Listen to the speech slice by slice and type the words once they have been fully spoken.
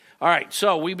All right,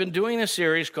 so we've been doing a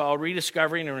series called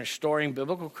Rediscovering and Restoring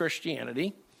Biblical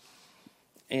Christianity,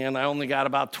 and I only got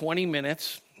about 20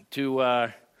 minutes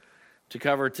to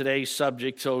cover today's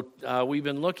subject. So we've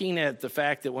been looking at the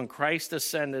fact that when Christ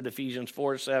ascended, Ephesians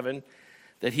 4:7,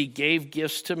 that he gave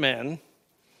gifts to men,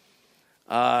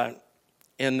 and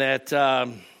that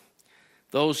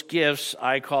those gifts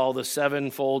I call the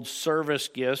sevenfold service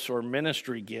gifts or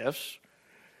ministry gifts.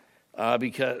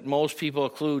 Because most people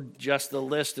include just the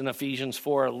list in Ephesians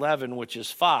 4:11, which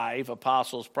is 5,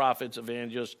 apostles, prophets,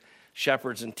 evangelists,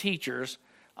 shepherds, and teachers.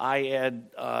 I add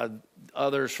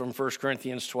others from 1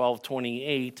 Corinthians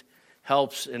 12:28,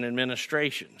 helps and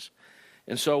administrations.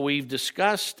 And so we've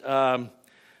discussed a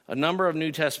number of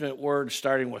New Testament words,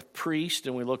 starting with priest,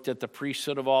 and we looked at the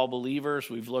priesthood of all believers.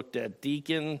 We've looked at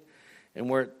deacon, and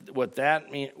what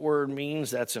that word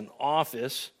means, that's an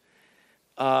office.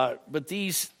 But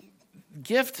these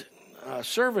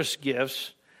service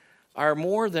gifts are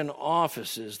more than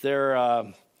offices. They're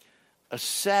a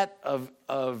set of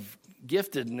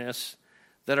giftedness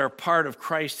that are part of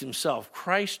Christ himself.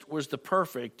 Christ was the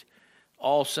perfect,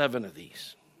 all 7 of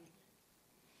these.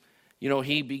 You know,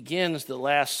 he begins the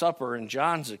Last Supper in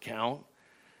John's account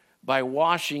by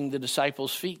washing the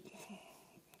disciples' feet,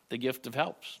 the gift of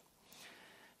helps.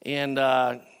 And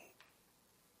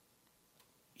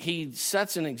he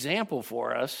sets an example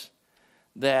for us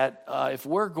that if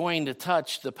we're going to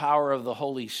touch the power of the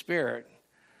Holy Spirit,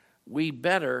 we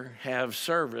better have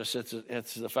service.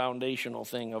 It's the foundational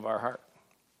thing of our heart.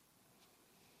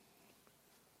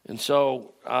 And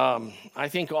so I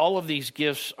think all of these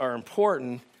gifts are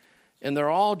important, and they're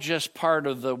all just part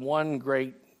of the one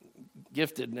great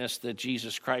giftedness that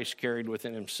Jesus Christ carried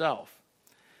within himself.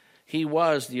 He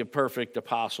was the perfect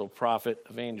apostle, prophet,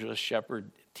 evangelist,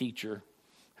 shepherd, teacher,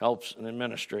 helps, and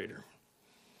administrator.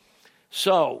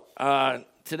 So,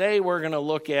 today we're going to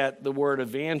look at the word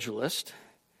evangelist.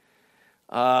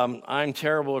 I'm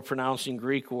terrible at pronouncing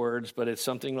Greek words, but it's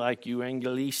something like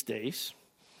euangelistes.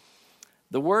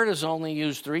 The word is only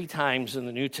used 3 times in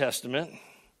the New Testament,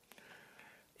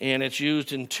 and it's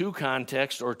used in 2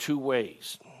 contexts or 2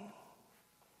 ways.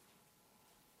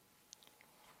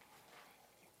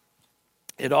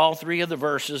 All 3 of the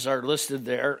verses are listed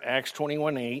there, Acts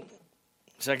 21:8,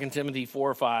 2 Timothy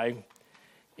 4:5,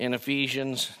 and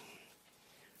Ephesians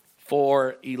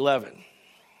 4:11.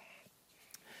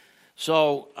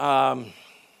 So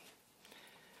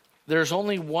there's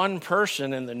only one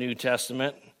person in the New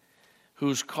Testament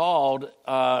who's called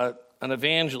an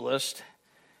evangelist,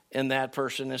 and that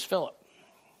person is Philip.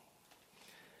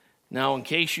 Now, in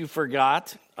case you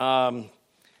forgot,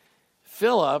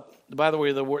 Philip, by the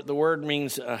way, the word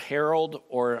means a herald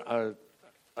or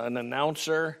an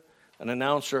announcer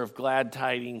of glad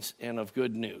tidings and of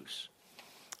good news.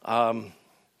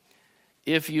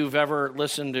 If you've ever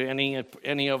listened to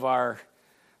any of our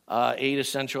 8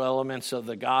 essential elements of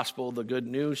the gospel, the good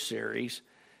news series,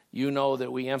 you know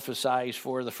that we emphasize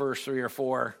for the first 3 or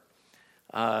 4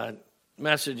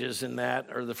 messages in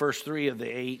that, or the first 3 of the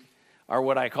 8, are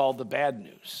what I call the bad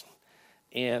news.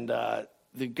 And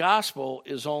the gospel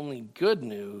is only good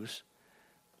news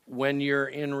when you're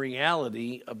in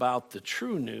reality about the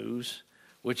true news,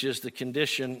 which is the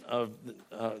condition of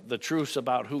the truths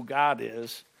about who God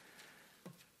is,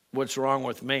 what's wrong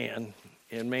with man,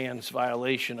 and man's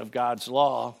violation of God's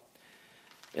law,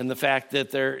 and the fact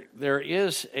that there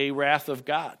is a wrath of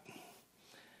God.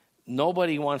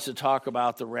 Nobody wants to talk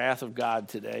about the wrath of God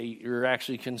today. You're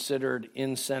actually considered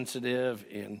insensitive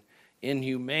and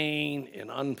inhumane and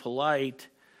unpolite,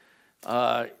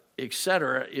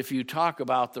 etc., if you talk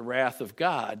about the wrath of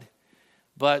God.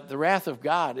 But the wrath of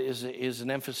God is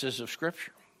an emphasis of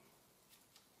Scripture.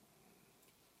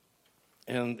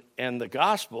 And the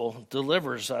gospel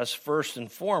delivers us first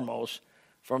and foremost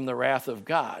from the wrath of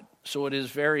God. So it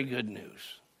is very good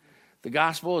news. The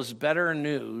gospel is better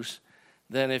news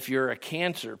than if you're a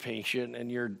cancer patient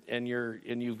and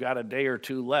you've got a day or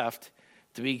 2 left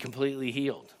to be completely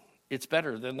healed. It's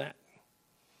better than that.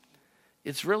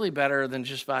 It's really better than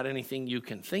just about anything you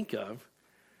can think of.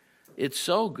 It's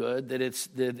so good that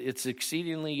it's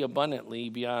exceedingly abundantly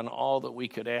beyond all that we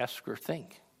could ask or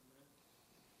think.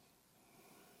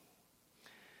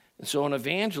 And so an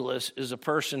evangelist is a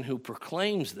person who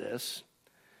proclaims this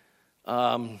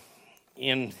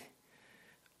in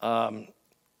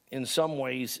some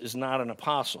ways is not an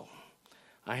apostle.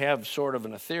 I have sort of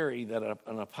a theory that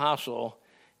an apostle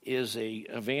is a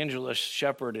evangelist,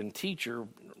 shepherd, and teacher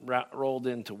rolled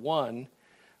into one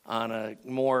on a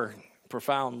more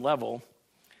profound level,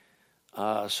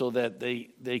 so that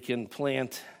they can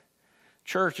plant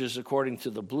churches according to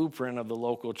the blueprint of the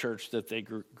local church that they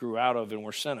grew out of and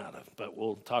were sent out of. But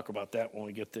we'll talk about that when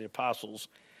we get to the apostles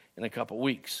in a couple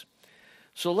weeks.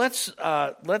 So let's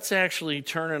actually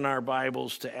turn in our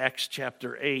Bibles to Acts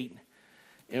chapter 8,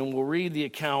 and we'll read the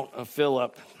account of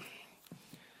Philip.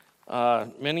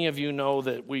 Many of you know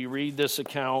that we read this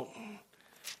account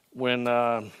when,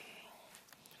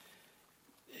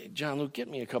 John Luke, get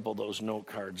me a couple of those note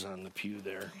cards on the pew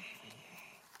there.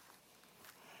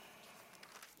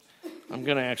 I'm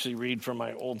going to actually read from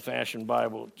my old-fashioned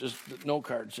Bible, just the note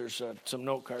cards. There's some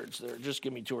note cards there. Just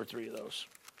give me 2 or 3 of those.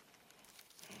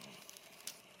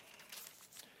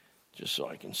 Just so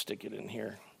I can stick it in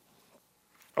here.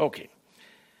 Okay.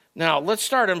 Now, let's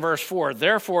start in verse 4.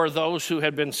 Therefore, those who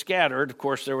had been scattered, of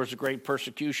course, there was a great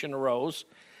persecution arose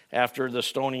after the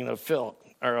stoning of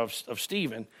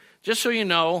Stephen. Just so you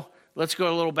know, let's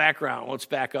go a little background. Let's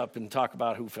back up and talk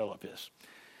about who Philip is.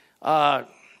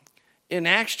 In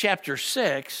Acts chapter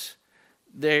 6,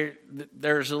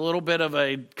 there's a little bit of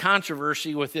a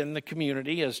controversy within the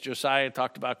community, as Josiah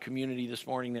talked about community this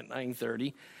morning at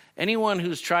 9:30. Anyone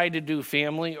who's tried to do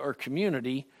family or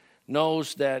community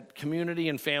knows that community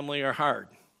and family are hard.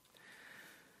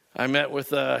 I met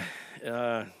with a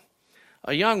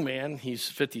young man. He's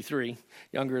 53,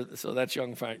 younger, so that's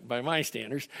young by my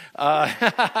standards,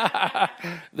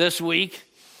 this week.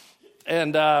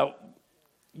 And, I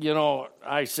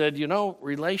said,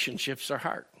 relationships are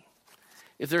hard.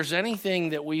 If there's anything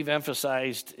that we've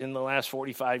emphasized in the last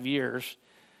 45 years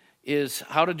is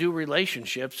how to do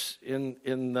relationships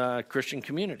in the Christian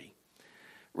community.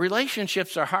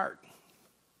 Relationships are hard.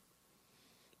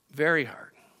 Very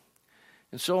hard.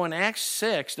 And so in Acts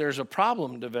 6, there's a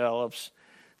problem develops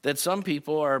that some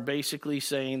people are basically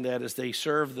saying that as they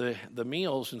serve the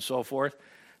meals and so forth,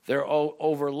 they're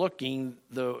overlooking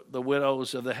the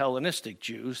widows of the Hellenistic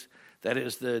Jews, that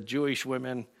is the Jewish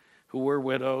women who were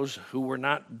widows, who were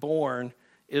not born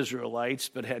Israelites,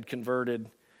 but had converted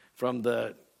from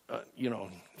the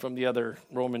other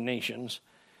Roman nations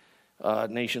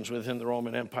within the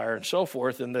Roman Empire and so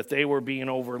forth, and that they were being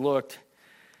overlooked.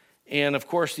 And, of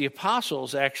course, the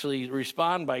apostles actually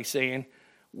respond by saying,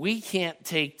 we can't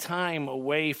take time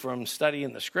away from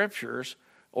studying the Scriptures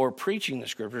or preaching the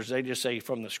Scriptures. They just say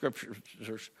from the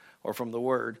Scriptures or from the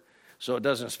Word. So it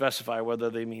doesn't specify whether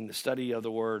they mean the study of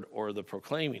the Word or the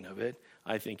proclaiming of it.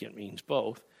 I think it means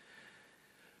both.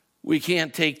 We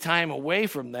can't take time away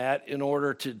from that in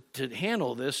order to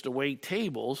handle this, to wait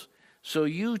tables. So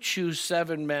you choose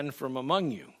 7 men from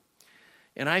among you.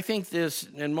 And I think this,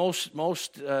 and most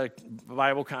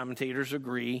Bible commentators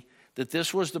agree, that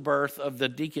this was the birth of the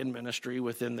deacon ministry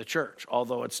within the church,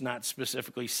 although it's not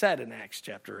specifically said in Acts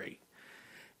chapter 8.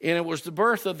 And it was the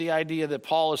birth of the idea that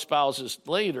Paul espouses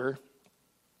later,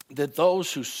 that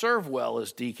those who serve well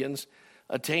as deacons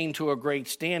attain to a great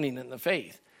standing in the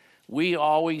faith. We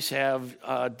always have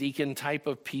a deacon type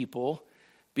of people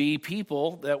be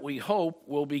people that we hope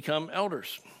will become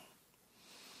elders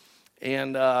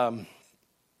and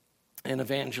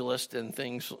evangelists and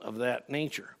things of that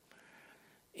nature.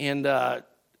 And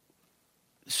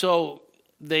so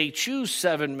they choose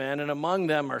 7 men, and among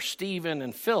them are Stephen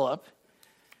and Philip,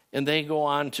 and they go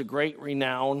on to great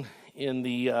renown in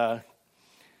the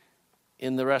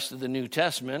rest of the New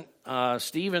Testament.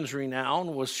 Stephen's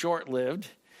renown was short-lived.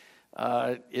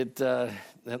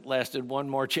 That lasted one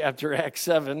more chapter, Acts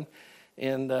 7,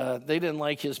 and they didn't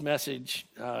like his message,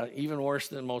 even worse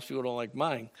than most people don't like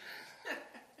mine.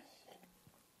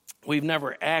 We've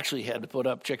never actually had to put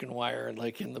up chicken wire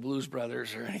like in the Blues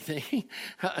Brothers or anything,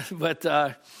 but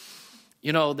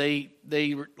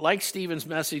they liked Stephen's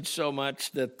message so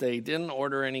much that they didn't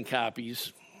order any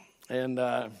copies, and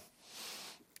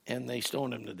they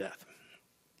stoned him to death.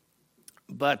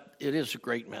 But it is a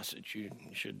great message. You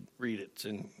should read it. It's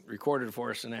recorded for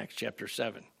us in Acts chapter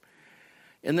 7.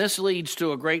 And this leads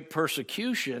to a great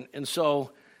persecution. And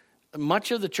so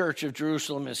much of the church of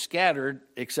Jerusalem is scattered,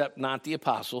 except not the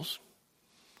apostles.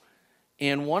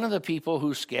 And one of the people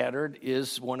who's scattered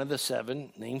is one of the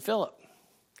 7 named Philip.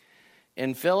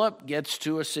 And Philip gets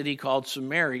to a city called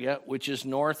Samaria, which is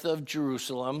north of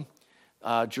Jerusalem.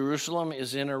 Jerusalem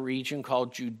is in a region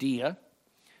called Judea.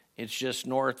 It's just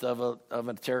north of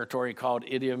a territory called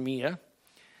Idumea.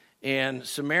 And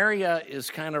Samaria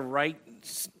is kind of right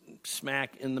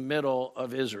smack in the middle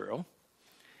of Israel.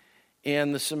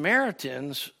 And the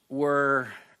Samaritans were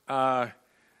at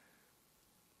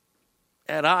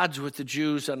odds with the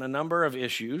Jews on a number of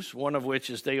issues, one of which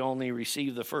is they only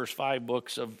received the first 5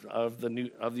 books of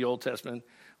the Old Testament,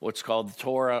 what's called the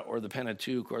Torah or the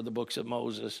Pentateuch or the books of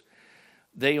Moses.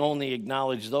 They only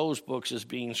acknowledge those books as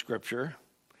being scripture.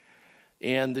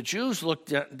 And the Jews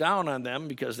looked down on them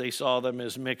because they saw them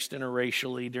as mixed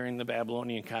interracially during the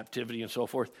Babylonian captivity and so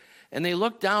forth. And they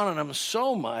looked down on them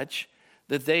so much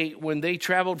that when they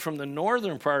traveled from the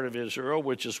northern part of Israel,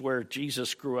 which is where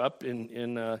Jesus grew up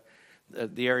in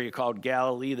the area called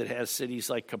Galilee that has cities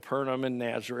like Capernaum and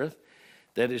Nazareth,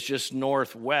 that is just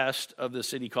northwest of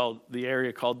the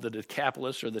area called the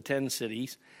Decapolis, or the 10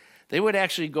 cities. They would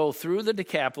actually go through the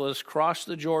Decapolis, cross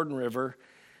the Jordan River,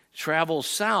 travel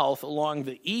south along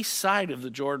the east side of the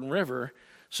Jordan River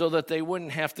so that they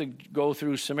wouldn't have to go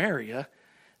through Samaria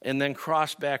and then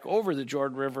cross back over the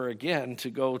Jordan River again to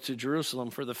go to Jerusalem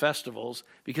for the festivals,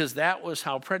 because that was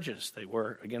how prejudiced they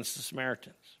were against the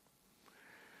Samaritans.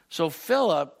 So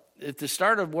Philip, at the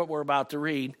start of what we're about to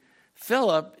read,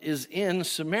 Philip is in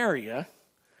Samaria,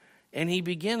 and he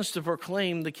begins to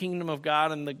proclaim the kingdom of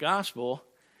God and the gospel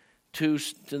to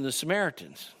the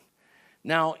Samaritans.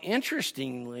 Now,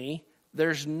 interestingly,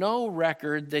 there's no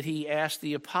record that he asked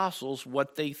the apostles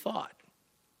what they thought.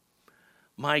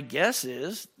 My guess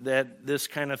is that this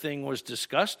kind of thing was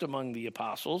discussed among the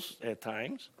apostles at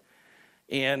times,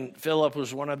 and Philip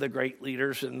was one of the great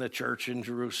leaders in the church in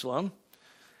Jerusalem.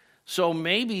 So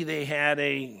maybe they had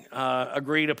a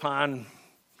agreed upon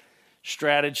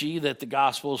strategy that the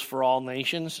gospel is for all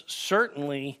nations.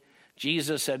 Certainly,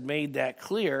 Jesus had made that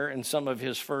clear in some of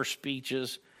his first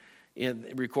speeches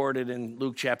recorded in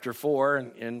Luke chapter 4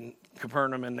 and in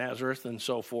Capernaum and Nazareth and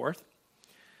so forth.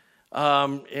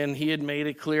 And he had made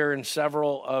it clear in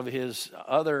several of his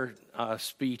other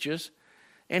speeches.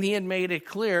 And he had made it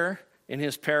clear in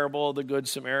his parable of the Good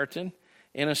Samaritan,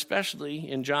 and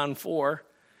especially in John 4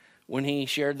 when he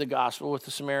shared the gospel with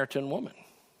the Samaritan woman.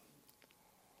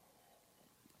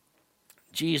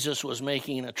 Jesus was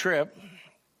making a trip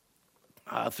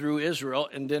through Israel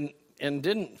and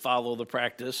didn't follow the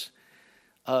practice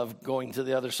of going to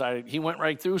the other side. He went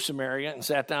right through Samaria and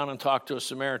sat down and talked to a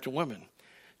Samaritan woman.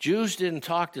 Jews didn't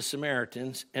talk to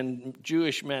Samaritans, and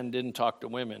Jewish men didn't talk to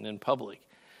women in public.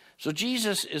 So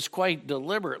Jesus is quite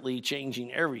deliberately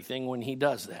changing everything when he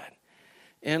does that.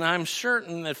 And I'm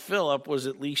certain that Philip was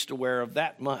at least aware of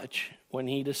that much when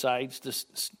he decides to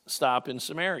stop in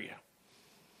Samaria.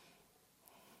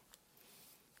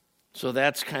 So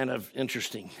that's kind of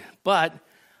interesting. But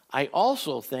I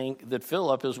also think that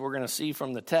Philip, as we're going to see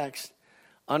from the text,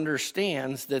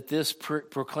 understands that this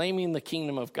proclaiming the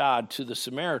kingdom of God to the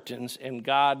Samaritans and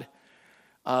God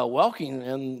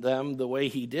welcoming them the way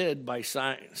he did by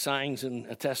signs and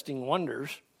attesting wonders,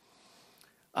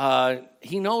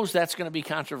 he knows that's going to be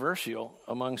controversial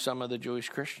among some of the Jewish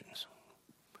Christians.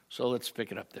 So let's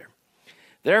pick it up there.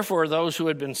 Therefore, those who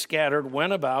had been scattered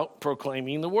went about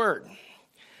proclaiming the word.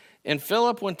 And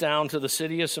Philip went down to the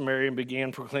city of Samaria and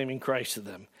began proclaiming Christ to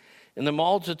them. And the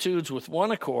multitudes with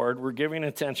one accord were giving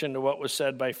attention to what was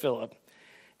said by Philip,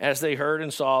 as they heard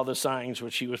and saw the signs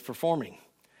which he was performing.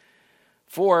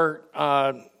 For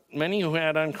many who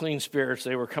had unclean spirits,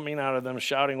 they were coming out of them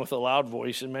shouting with a loud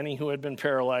voice, and many who had been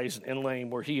paralyzed and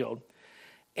lame were healed.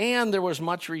 And there was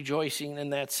much rejoicing in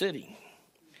that city.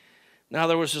 Now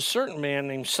there was a certain man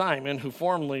named Simon who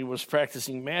formerly was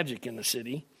practicing magic in the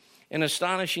city and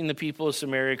astonishing the people of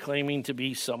Samaria, claiming to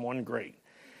be someone great.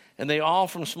 And they all,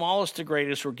 from smallest to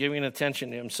greatest, were giving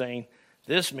attention to him, saying,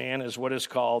 "This man is what is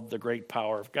called the great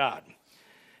power of God."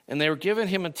 And they were giving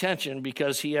him attention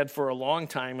because he had for a long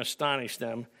time astonished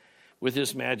them with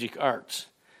his magic arts.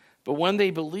 But when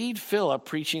they believed Philip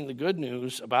preaching the good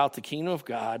news about the kingdom of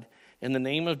God in the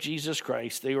name of Jesus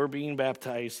Christ, they were being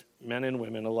baptized, men and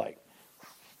women alike.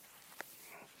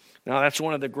 Now that's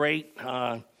one of the great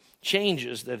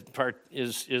changes that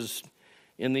is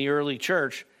in the early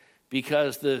church,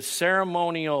 because the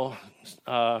ceremonial,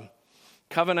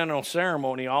 covenantal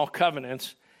ceremony, all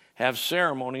covenants have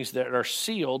ceremonies that are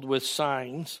sealed with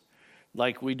signs,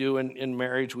 like we do in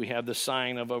marriage. We have the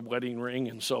sign of a wedding ring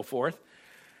and so forth.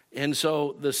 And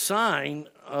so the sign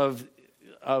of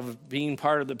being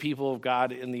part of the people of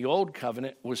God in the old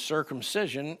covenant was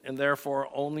circumcision, and therefore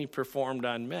only performed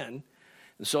on men.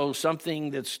 And so something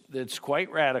that's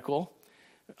quite radical,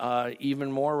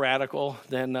 even more radical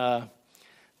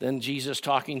than Jesus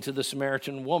talking to the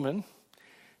Samaritan woman,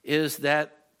 is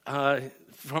that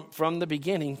from the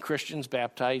beginning, Christians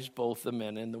baptized both the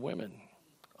men and the women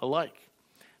alike,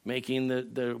 making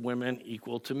the women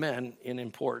equal to men in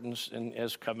importance and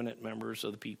as covenant members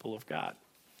of the people of God.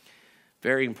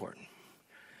 Very important.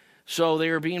 So they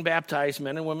were being baptized,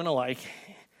 men and women alike.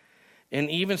 And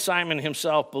even Simon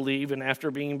himself believed, and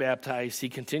after being baptized, he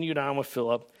continued on with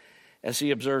Philip. As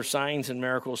he observed signs and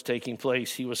miracles taking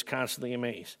place, he was constantly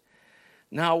amazed.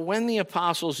 Now, when the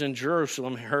apostles in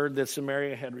Jerusalem heard that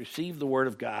Samaria had received the word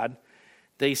of God,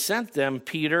 they sent them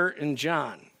Peter and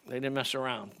John. They didn't mess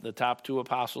around. The top 2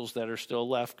 apostles that are still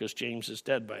left, because James is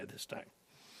dead by this time,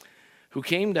 who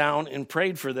came down and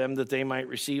prayed for them that they might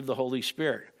receive the Holy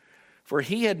Spirit. For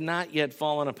he had not yet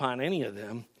fallen upon any of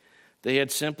them. They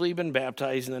had simply been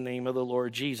baptized in the name of the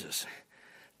Lord Jesus.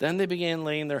 Then they began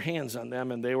laying their hands on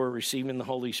them, and they were receiving the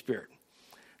Holy Spirit.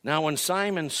 Now when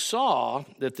Simon saw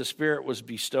that the Spirit was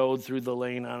bestowed through the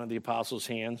laying on of the apostles'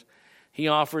 hands, he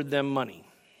offered them money,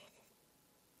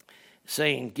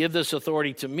 saying, "Give this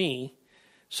authority to me,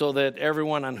 so that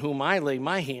everyone on whom I lay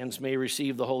my hands may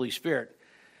receive the Holy Spirit."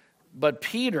 But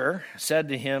Peter said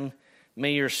to him,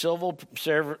 "May your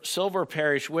silver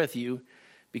perish with you,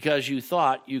 because you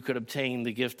thought you could obtain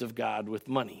the gift of God with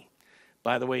money."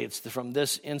 By the way, it's from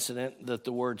this incident that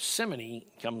the word simony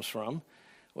comes from,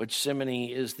 which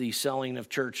simony is the selling of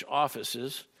church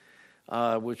offices,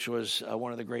 which was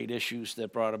one of the great issues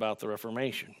that brought about the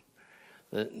Reformation.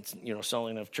 The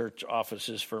selling of church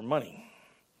offices for money.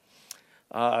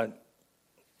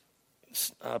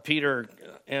 Peter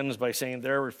ends by saying,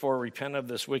 "Therefore repent of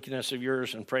this wickedness of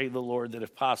yours and pray the Lord that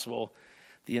if possible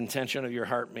the intention of your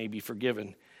heart may be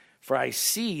forgiven. For I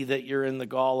see that you're in the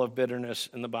gall of bitterness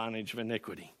and the bondage of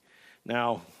iniquity."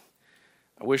 Now,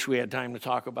 I wish we had time to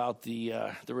talk about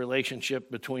the relationship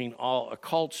between all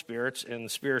occult spirits and the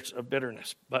spirits of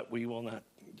bitterness, but we will not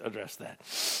address that.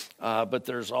 But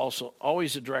there's also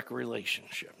always a direct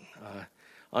relationship.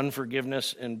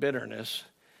 Unforgiveness and bitterness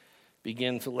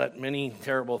begin to let many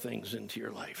terrible things into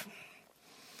your life.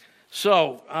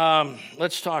 So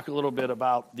let's talk a little bit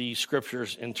about the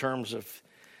scriptures in terms of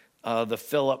the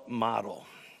Philip model.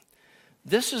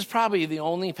 This is probably the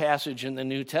only passage in the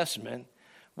New Testament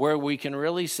where we can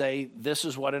really say this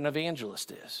is what an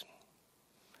evangelist is.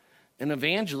 An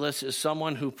evangelist is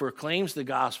someone who proclaims the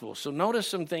gospel. So notice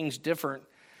some things different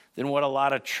than what a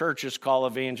lot of churches call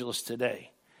evangelists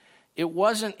today. It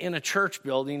wasn't in a church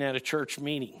building at a church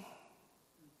meeting.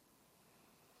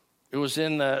 It was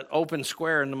in the open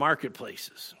square in the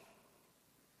marketplaces.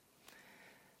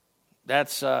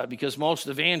 That's because most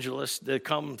evangelists that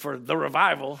come for the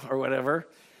revival or whatever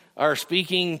are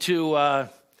speaking to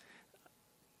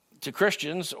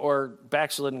Christians or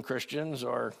backslidden Christians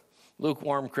or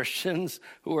lukewarm Christians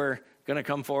who are going to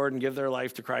come forward and give their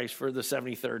life to Christ for the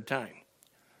 73rd time.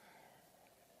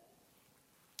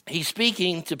 He's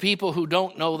speaking to people who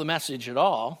don't know the message at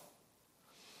all.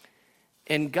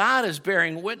 And God is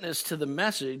bearing witness to the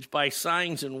message by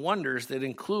signs and wonders that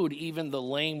include even the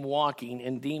lame walking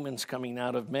and demons coming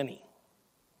out of many.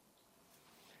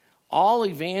 All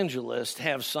evangelists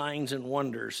have signs and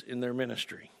wonders in their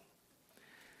ministry.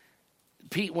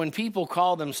 When people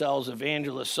call themselves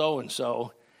evangelist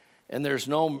so-and-so and there's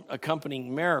no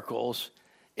accompanying miracles,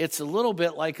 it's a little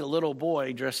bit like a little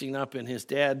boy dressing up in his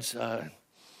dad's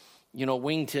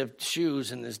wingtip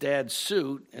shoes and his dad's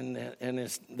suit and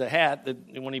the hat that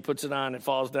when he puts it on, it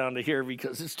falls down to here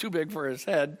because it's too big for his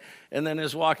head, and then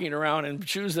is walking around in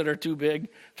shoes that are too big,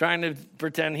 trying to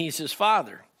pretend he's his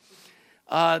father.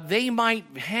 They might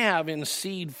have in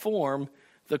seed form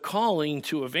the calling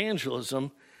to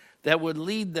evangelism that would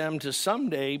lead them to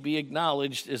someday be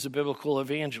acknowledged as a biblical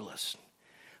evangelist.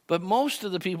 But most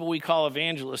of the people we call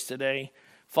evangelists today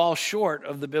fall short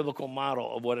of the biblical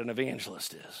model of what an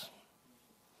evangelist is.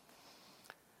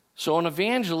 So an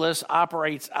evangelist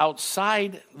operates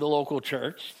outside the local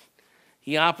church.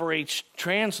 He operates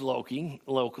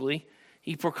locally.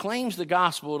 He proclaims the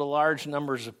gospel to large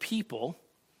numbers of people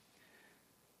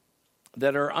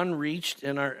that are unreached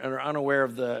and are unaware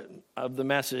of the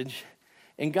message.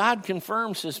 And God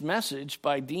confirms his message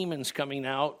by demons coming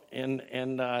out and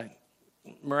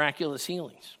miraculous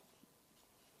healings.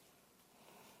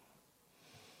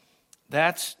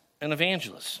 That's an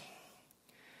evangelist.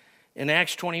 In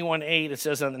Acts 21:8, it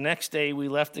says, "On the next day we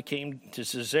left and came to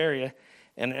Caesarea,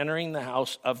 and entering the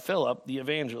house of Philip, the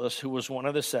evangelist, who was one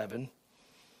of the 7,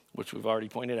 which we've already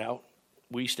pointed out,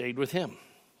 we stayed with him."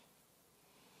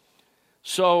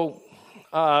 So,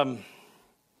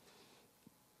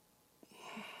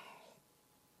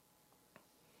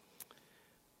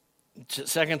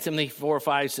 2 Timothy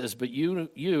 4:5 says, "But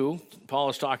you," Paul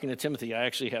is talking to Timothy. I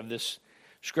actually have this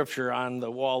scripture on the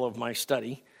wall of my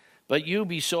study. "But you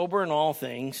be sober in all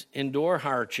things, endure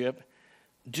hardship,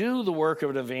 do the work of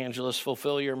an evangelist,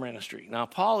 fulfill your ministry." Now,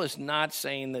 Paul is not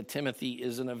saying that Timothy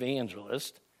is an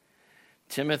evangelist.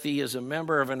 Timothy is a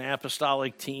member of an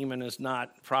apostolic team and is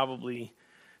not probably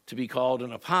to be called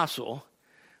an apostle,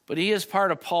 but he is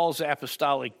part of Paul's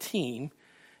apostolic team,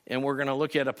 and we're going to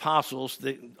look at apostles.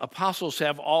 The apostles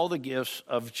have all the gifts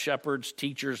of shepherds,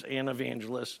 teachers, and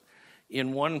evangelists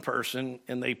in one person,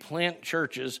 and they plant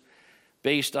churches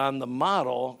based on the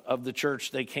model of the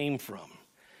church they came from.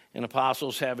 And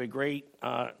apostles have a great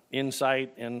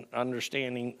insight and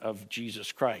understanding of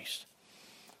Jesus Christ.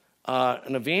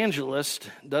 An evangelist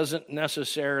doesn't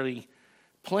necessarily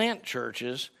plant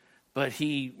churches, but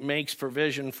he makes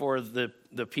provision for the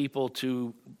people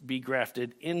to be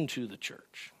grafted into the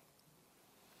church.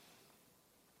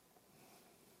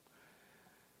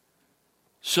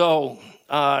 So,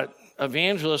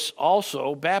 evangelists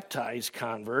also baptize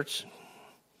converts.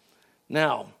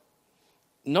 Now,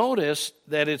 notice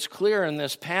that it's clear in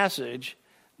this passage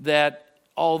that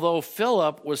although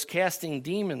Philip was casting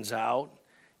demons out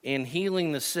and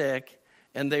healing the sick,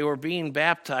 and they were being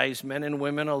baptized, men and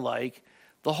women alike,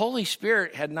 the Holy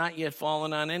Spirit had not yet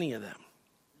fallen on any of them.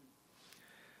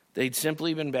 They'd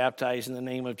simply been baptized in the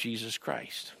name of Jesus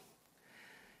Christ.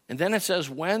 And then it says,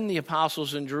 when the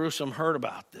apostles in Jerusalem heard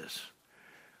about this.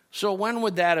 So when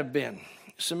would that have been?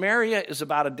 Samaria is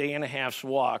about a day and a half's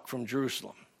walk from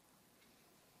Jerusalem.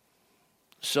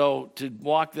 So to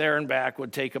walk there and back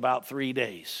would take about 3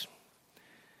 days.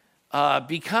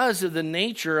 Because of the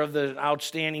nature of the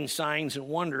outstanding signs and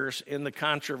wonders in the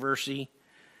controversy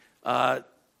of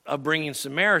bringing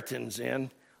Samaritans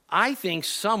in, I think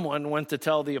someone went to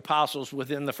tell the apostles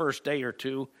within the first day or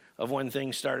two of when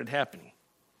things started happening.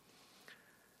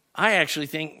 I actually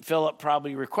think Philip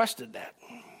probably requested that.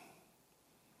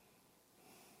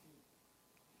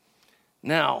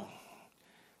 Now,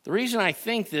 the reason I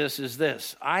think this is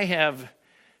this. I have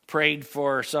prayed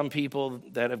for some people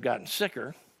that have gotten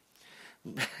sicker,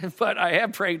 but I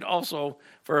have prayed also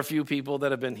for a few people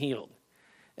that have been healed.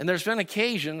 And there's been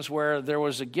occasions where there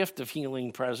was a gift of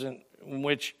healing present in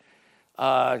which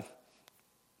all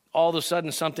of a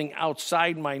sudden something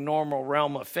outside my normal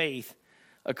realm of faith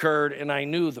occurred, and I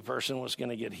knew the person was going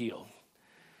to get healed.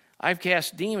 I've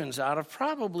cast demons out of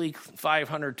probably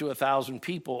 500 to 1,000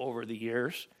 people over the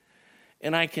years,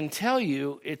 and I can tell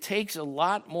you it takes a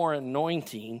lot more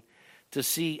anointing to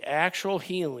see actual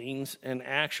healings and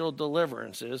actual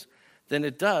deliverances than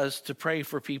it does to pray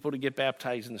for people to get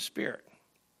baptized in the Spirit.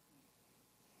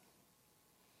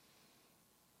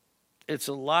 It's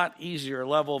a lot easier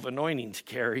level of anointing to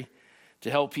carry to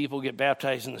help people get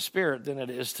baptized in the Spirit than it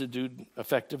is to do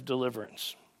effective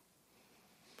deliverance.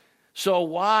 So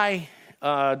why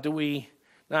do we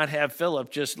not have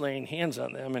Philip just laying hands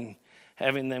on them and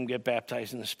having them get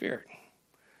baptized in the Spirit?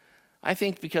 I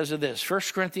think because of this. 1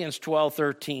 Corinthians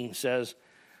 12:13 says,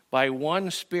 by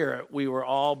one Spirit we were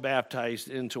all baptized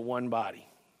into one body.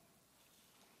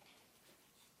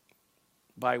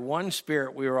 By one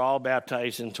Spirit we were all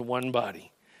baptized into one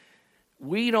body.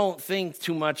 We don't think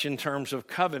too much in terms of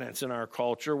covenants in our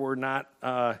culture. We're not,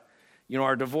 our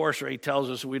divorce rate tells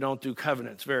us we don't do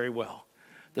covenants very well.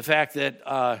 The fact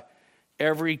that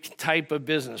every type of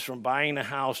business, from buying a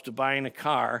house to buying a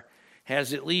car,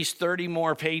 has at least 30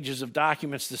 more pages of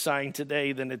documents to sign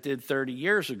today than it did 30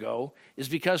 years ago, is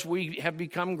because we have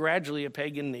become gradually a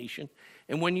pagan nation.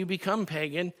 And when you become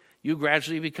pagan, you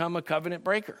gradually become a covenant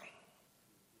breaker.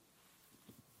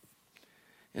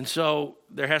 And so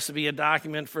there has to be a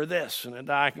document for this and a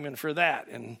document for that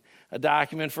and a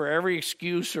document for every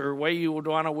excuse or way you would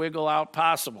want to wiggle out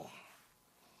possible.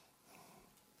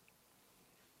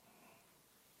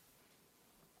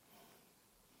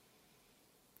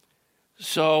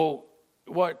 So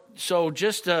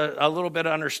just a little bit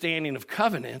of understanding of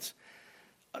covenants.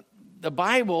 The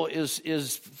Bible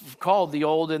is called the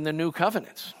Old and the New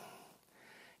Covenants.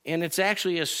 And it's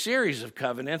actually a series of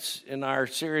covenants. In our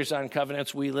series on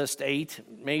covenants, we list 8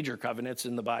 major covenants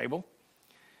in the Bible.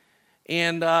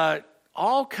 And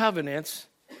all covenants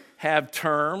have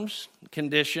terms,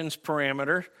 conditions,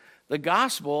 parameters. The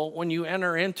gospel, when you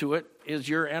enter into it, is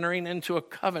you're entering into a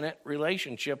covenant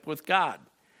relationship with God.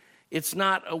 It's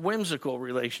not a whimsical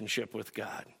relationship with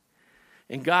God.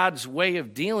 And God's way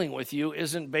of dealing with you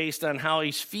isn't based on how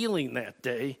he's feeling that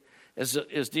day, as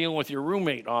dealing with your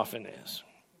roommate often is.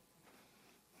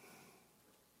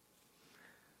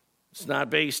 It's not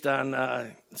based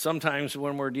on, sometimes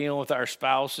when we're dealing with our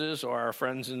spouses or our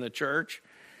friends in the church,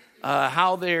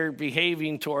 how they're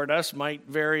behaving toward us might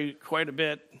vary quite a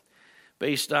bit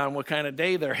based on what kind of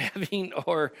day they're having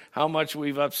or how much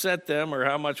we've upset them or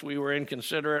how much we were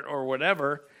inconsiderate or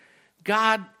whatever.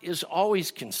 God is always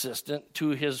consistent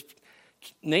to his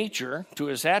nature, to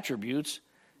his attributes,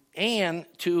 and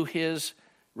to his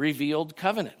revealed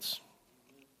covenants.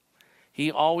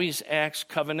 He always acts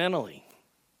covenantally.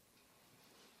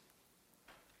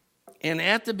 And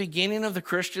at the beginning of the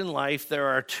Christian life, there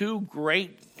are 2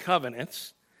 great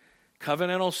covenants,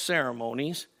 covenantal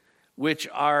ceremonies, which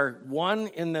are one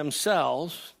in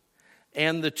themselves,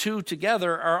 and the 2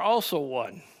 together are also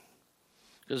one.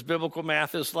 because biblical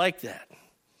math is like that.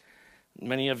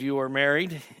 Many of you are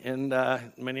married, and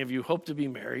many of you hope to be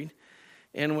married.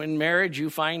 And in marriage, you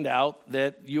find out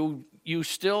that you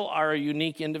still are a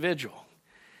unique individual.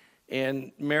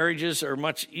 And marriages are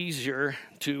much easier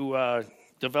to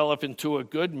develop into a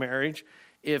good marriage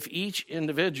if each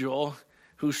individual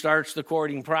who starts the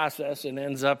courting process and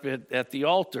ends up at the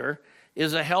altar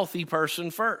is a healthy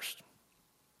person first.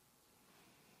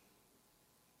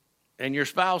 And your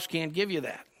spouse can't give you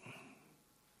that.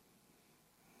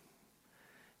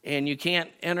 And you can't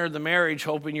enter the marriage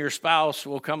hoping your spouse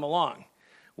will come along.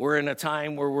 We're in a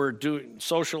time where we're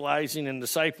socializing and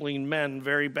discipling men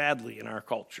very badly in our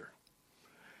culture.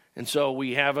 And so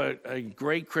we have a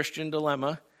great Christian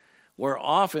dilemma where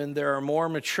often there are more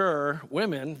mature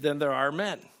women than there are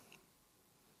men.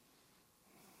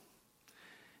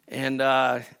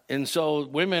 And so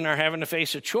women are having to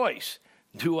face a choice.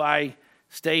 Do I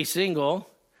stay single,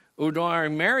 or do I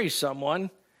marry someone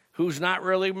who's not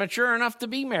really mature enough to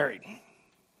be married?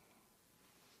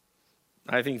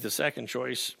 I think the second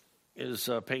choice is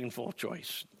a painful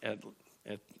choice at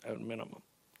a minimum.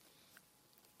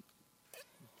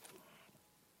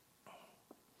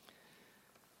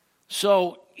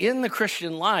 So in the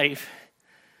Christian life,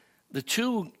 the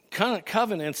two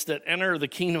covenants that enter the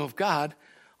kingdom of God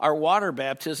are water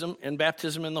baptism and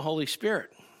baptism in the Holy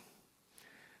Spirit.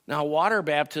 Now, water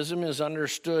baptism is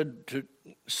understood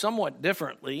somewhat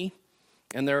differently,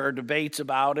 and there are debates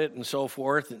about it and so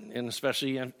forth, and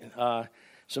especially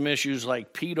some issues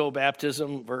like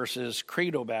pedo-baptism versus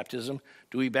credo-baptism.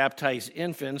 Do we baptize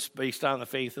infants based on the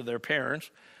faith of their parents,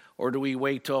 or do we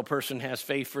wait till a person has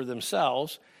faith for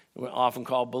themselves, often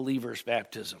called believer's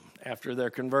baptism, after their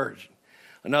conversion?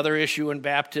 Another issue in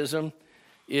baptism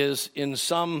is in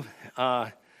some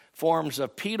forms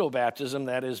of pedobaptism,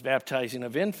 that is baptizing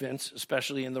of infants,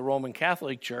 especially in the Roman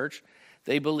Catholic Church,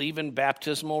 they believe in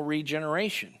baptismal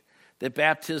regeneration, that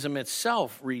baptism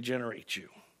itself regenerates you.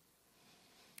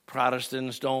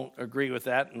 Protestants don't agree with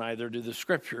that, neither do the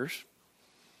scriptures.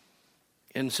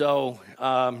 And so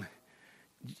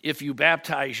if you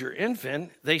baptize your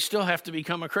infant, they still have to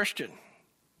become a Christian.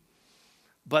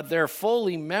 But they're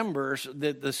fully members.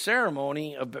 The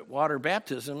ceremony of water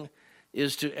baptism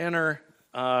is to enter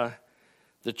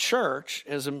the church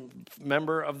as a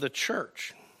member of the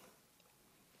church.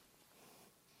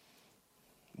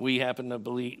 We happen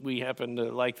to,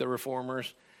 like the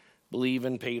Reformers, believe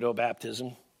in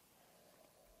pedo-baptism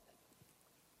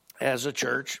as a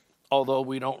church, although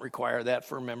we don't require that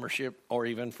for membership or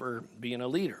even for being a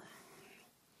leader.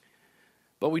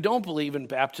 But we don't believe in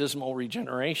baptismal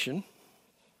regeneration.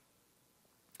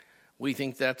 We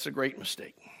think that's a great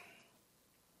mistake.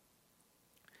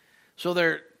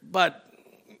 But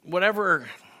whatever,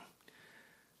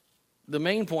 the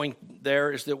main point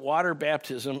there is that water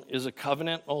baptism is a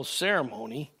covenantal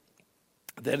ceremony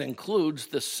that includes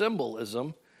the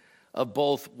symbolism of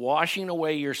both washing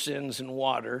away your sins in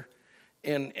water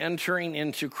and entering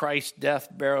into Christ's death,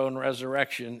 burial, and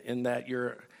resurrection, in that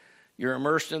you're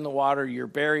immersed in the water, you're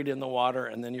buried in the water,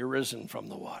 and then you're risen from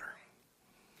the water.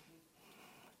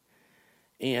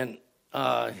 And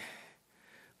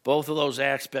both of those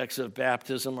aspects of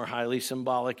baptism are highly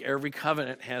symbolic. Every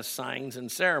covenant has signs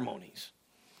and ceremonies.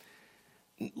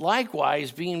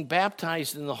 Likewise, being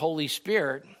baptized in the Holy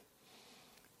Spirit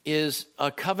is a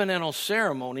covenantal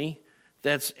ceremony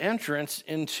that's entrance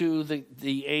into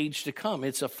the age to come.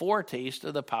 It's a foretaste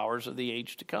of the powers of the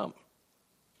age to come.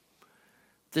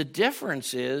 The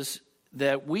difference is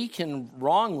that we can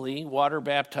wrongly water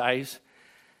baptize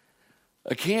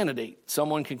a candidate.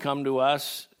 Someone can come to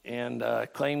us and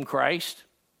claim Christ,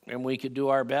 and we could do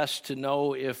our best to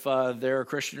know if they're a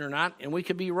Christian or not, and we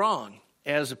could be wrong,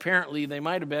 as apparently they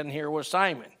might have been here with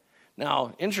Simon.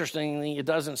 Now, interestingly, it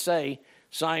doesn't say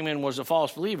Simon was a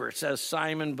false believer. It says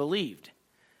Simon believed.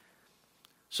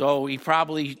 So he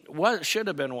probably should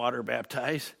have been water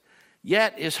baptized,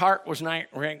 yet his heart was not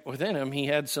ranked within him. He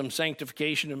had some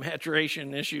sanctification and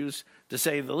maturation issues, to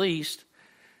say the least,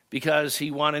 because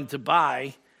he wanted to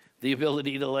buy the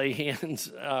ability to lay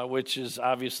hands, which is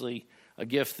obviously a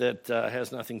gift that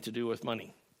has nothing to do with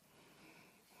money.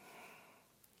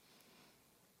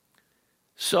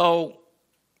 So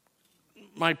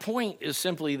my point is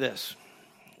simply this.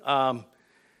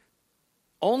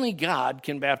 Only God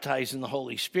can baptize in the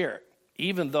Holy Spirit,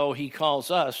 even though he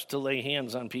calls us to lay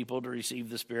hands on people to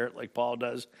receive the Spirit, like Paul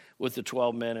does with the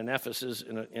 12 men in Ephesus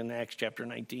in Acts chapter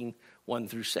 19, 1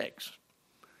 through 6.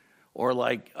 Or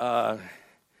like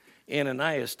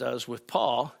Ananias does with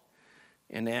Paul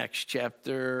in Acts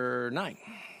chapter 9.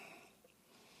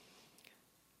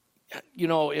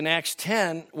 in Acts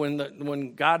 10,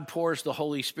 when God pours the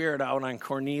Holy Spirit out on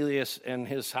Cornelius and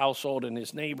his household and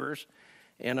his neighbors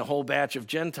and a whole batch of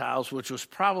Gentiles, which was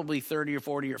probably 30 or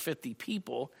 40 or 50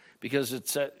 people, because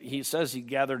he says he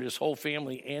gathered his whole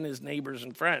family and his neighbors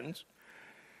and friends,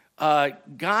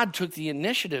 God took the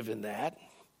initiative in that,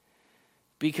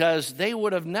 because they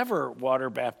would have never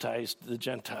water baptized the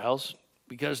Gentiles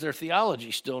because their theology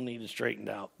still needed straightened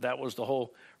out. That was the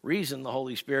whole reason the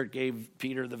Holy Spirit gave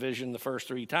Peter the vision the first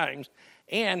 3 times,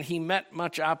 and he met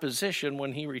much opposition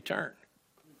when he returned.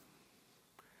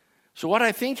 So what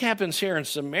I think happens here in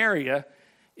Samaria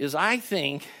is I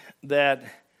think that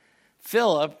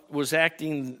Philip was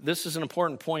acting, this is an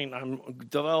important point, I'm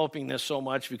developing this so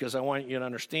much because I want you to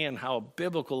understand how a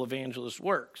biblical evangelist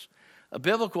works. A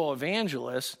biblical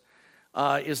evangelist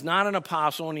is not an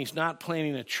apostle and he's not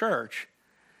planting a church,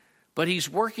 but he's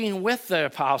working with the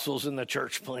apostles and the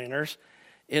church planters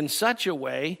in such a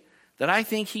way that I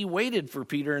think he waited for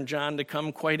Peter and John to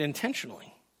come quite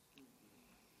intentionally.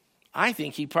 I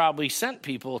think he probably sent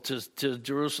people to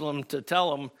Jerusalem to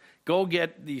tell them, go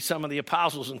get some of the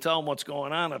apostles and tell them what's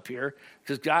going on up here,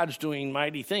 because God's doing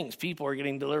mighty things. People are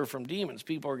getting delivered from demons.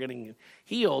 People are getting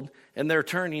healed, and they're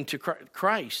turning to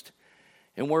Christ.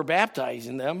 And we're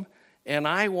baptizing them, and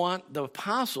I want the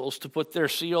apostles to put their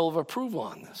seal of approval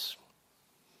on this.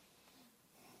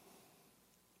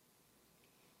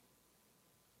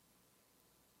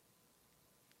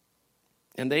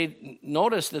 And they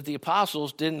noticed that the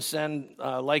apostles didn't send,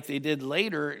 like they did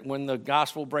later when the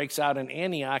gospel breaks out in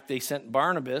Antioch, they sent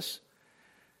Barnabas.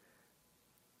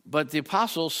 But the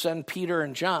apostles send Peter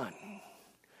and John.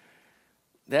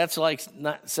 That's like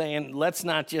not saying, let's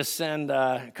not just send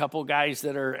a couple guys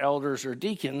that are elders or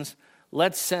deacons.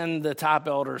 Let's send the top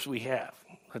elders we have.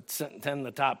 Let's send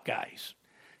the top guys.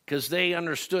 Because they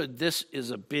understood this is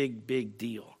a big, big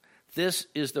deal. This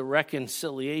is the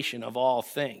reconciliation of all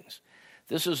things.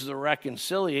 This is the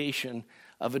reconciliation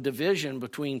of a division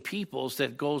between peoples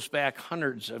that goes back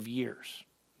hundreds of years.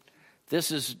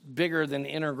 This is bigger than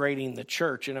integrating the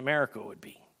church in America would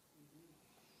be.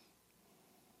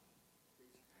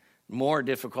 More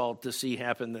difficult to see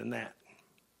happen than that.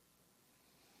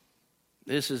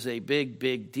 This is a big,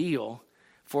 big deal,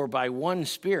 for by one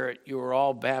Spirit you are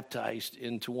all baptized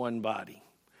into one body.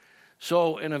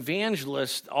 So an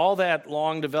evangelist, all that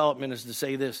long development is to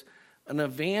say this: an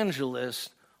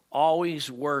evangelist always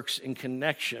works in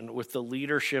connection with the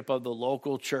leadership of the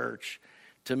local church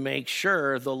to make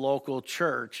sure the local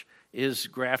church is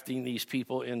grafting these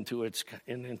people into its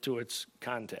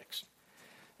context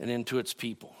and into its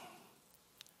people.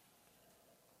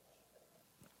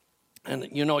 And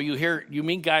you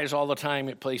meet guys all the time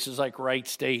at places like Wright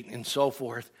State and so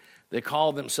forth. They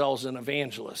call themselves an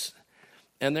evangelist,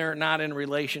 and they're not in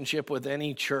relationship with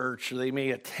any church. They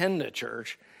may attend a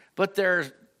church, but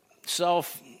they're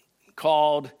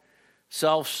self-called,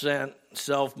 self-sent,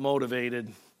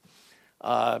 self-motivated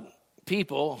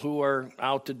people who are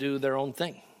out to do their own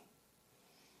thing.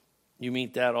 You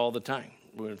meet that all the time.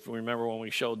 Remember when we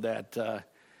showed that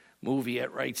movie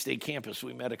at Wright State campus,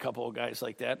 we met a couple of guys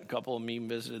like that. A couple of them even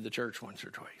visited the church once or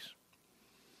twice.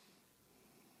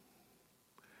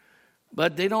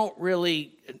 But they don't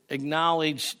really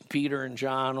acknowledge Peter and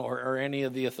John or any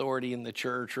of the authority in the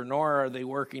church, or nor are they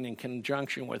working in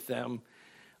conjunction with them.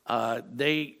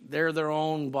 They're their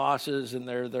own bosses, and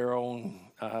they're their own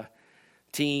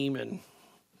team, and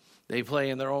they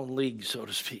play in their own league, so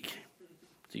to speak,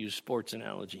 to use sports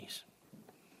analogies.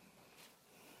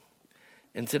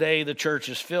 And today the church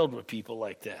is filled with people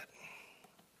like that.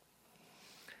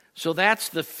 So that's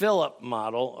the Philip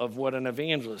model of what an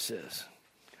evangelist is.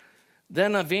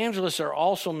 Then evangelists are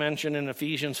also mentioned in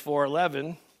Ephesians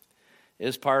 4:11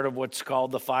 as part of what's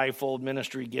called the fivefold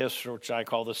ministry gifts, which I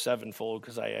call the sevenfold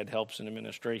because I had helps in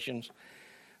administrations.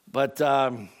 But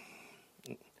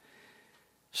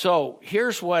so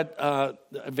here's what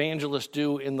evangelists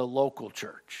do in the local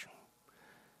church.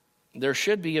 There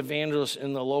should be evangelists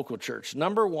in the local church.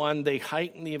 Number one, they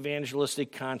heighten the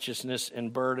evangelistic consciousness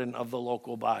and burden of the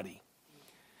local body.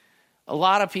 A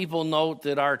lot of people note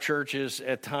that our church is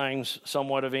at times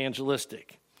somewhat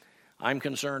evangelistic. I'm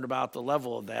concerned about the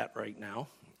level of that right now,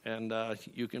 and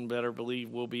you can better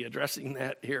believe we'll be addressing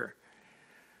that here.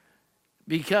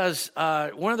 Because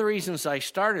one of the reasons I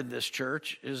started this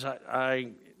church is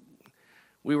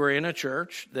we were in a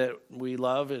church that we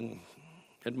love and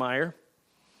admire.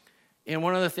 And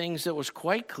one of the things that was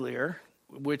quite clear,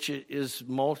 which is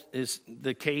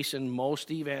the case in most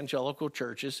evangelical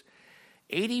churches,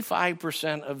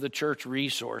 85% of the church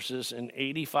resources and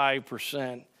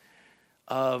 85%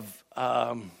 of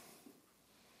the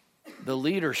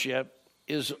leadership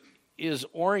is is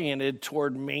oriented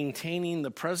toward maintaining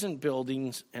the present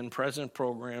buildings and present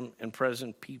program and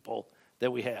present people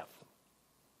that we have.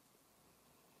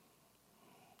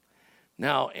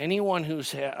 Now, anyone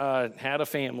who's had a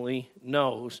family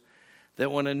knows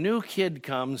that when a new kid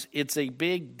comes, it's a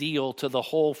big deal to the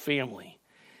whole family.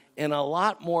 And a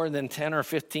lot more than 10 or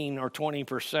 15 or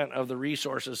 20% of the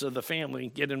resources of the family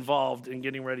get involved in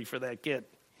getting ready for that kid.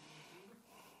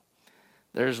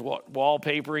 There's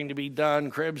wallpapering to be done,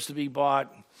 cribs to be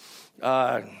bought.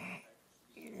 There's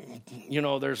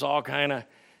all kind of,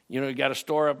 you got to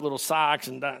store up little socks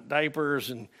and diapers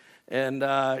and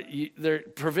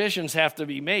provisions have to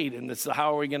be made. And it's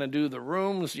how are we going to do the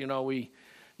rooms?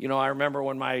 I remember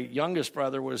when my youngest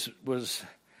brother was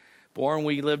born,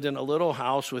 we lived in a little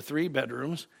house with 3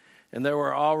 bedrooms, and there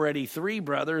were already 3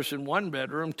 brothers in 1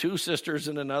 bedroom, 2 sisters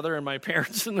in another, and my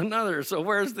parents in another. So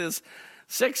where's this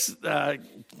 6th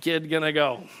kid going to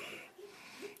go?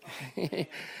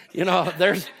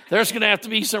 There's going to have to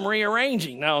be some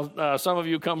rearranging. Now, some of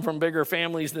you come from bigger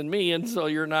families than me, and so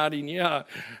you're nodding, yeah,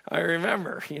 I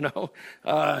remember,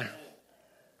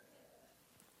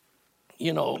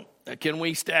 can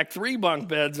we stack 3 bunk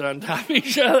beds on top of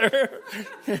each other?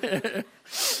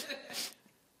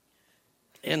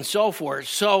 And so forth.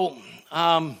 So,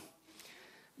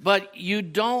 but you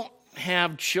don't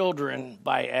have children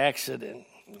by accident.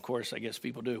 Of course, I guess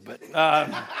people do, but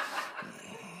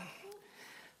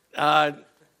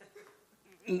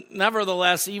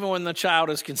nevertheless, even when the child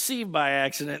is conceived by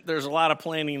accident, there's a lot of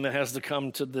planning that has to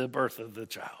come to the birth of the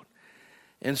child.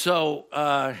 And so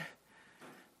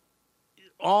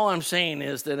all I'm saying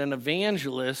is that an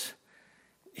evangelist,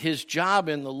 his job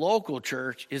in the local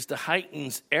church is to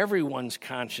heighten everyone's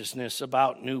consciousness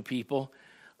about new people.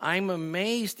 I'm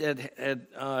amazed at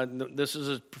this is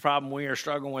a problem we are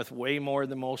struggling with way more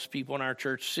than most people in our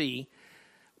church see.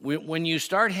 When you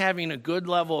start having a good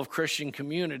level of Christian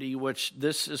community, which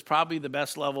this is probably the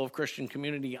best level of Christian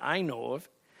community I know of,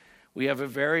 we have a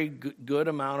very good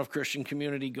amount of Christian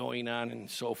community going on and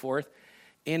so forth.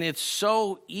 And it's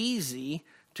so easy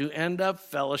to end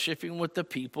up fellowshipping with the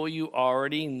people you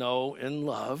already know and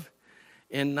love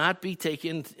and not be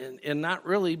taken and not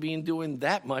really being doing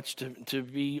that much to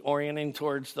be orienting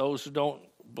towards those who don't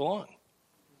belong.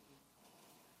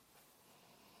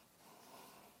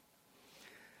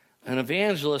 An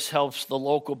evangelist helps the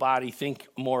local body think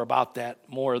more about that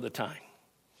more of the time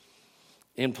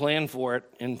and plan for it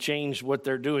and change what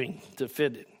they're doing to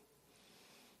fit it.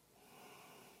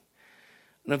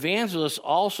 An evangelist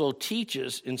also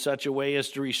teaches in such a way as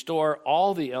to restore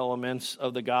all the elements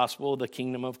of the gospel of the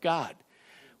kingdom of God.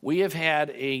 We have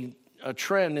had a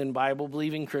trend in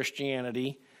Bible-believing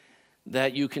Christianity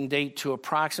that you can date to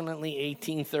approximately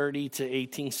 1830 to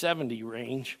 1870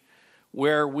 range,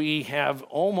 where we have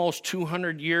almost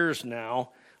 200 years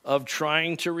now of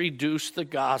trying to reduce the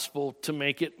gospel to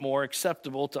make it more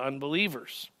acceptable to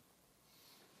unbelievers.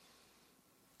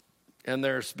 And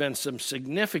there's been some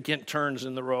significant turns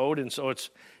in the road, and so it's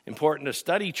important to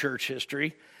study church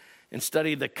history and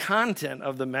study the content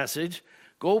of the message.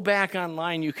 Go back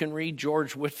online. You can read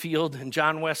George Whitefield and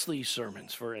John Wesley's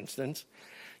sermons, for instance.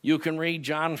 You can read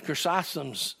John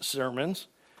Chrysostom's sermons.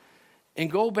 And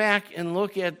go back and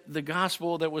look at the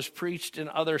gospel that was preached in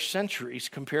other centuries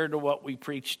compared to what we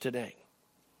preach today.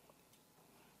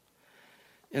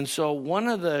 And so one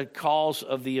of the calls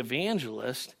of the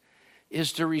evangelist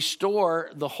is to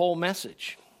restore the whole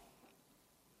message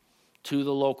to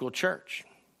the local church.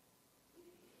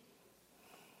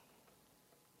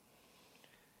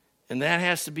 And that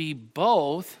has to be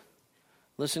both,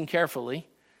 listen carefully,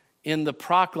 in the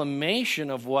proclamation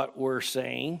of what we're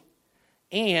saying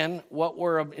and what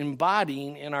we're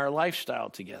embodying in our lifestyle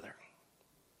together.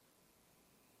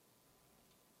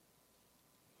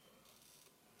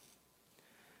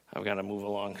 I've got to move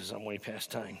along because I'm way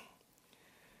past time.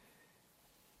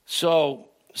 So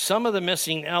some of the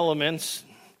missing elements,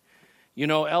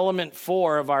 element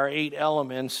 4 of our 8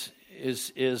 elements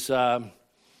is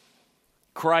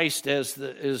Christ as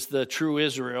the true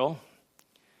Israel,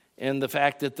 and the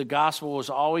fact that the gospel was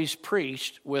always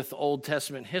preached with Old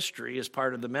Testament history as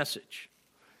part of the message.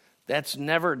 That's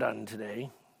never done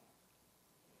today,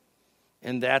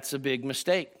 and that's a big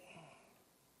mistake.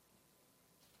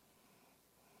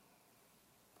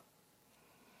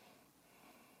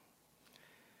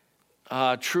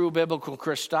 True biblical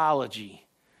Christology,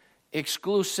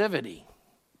 exclusivity.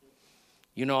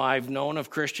 I've known of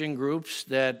Christian groups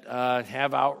that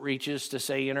have outreaches to,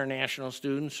 say, international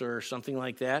students or something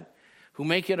like that, who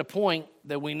make it a point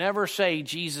that we never say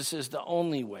Jesus is the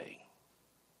only way.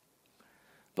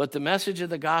 But the message of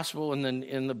the gospel in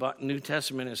the New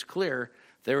Testament is clear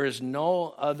There is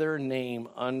no other name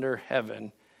under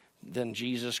heaven than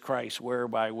Jesus Christ,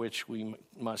 whereby which we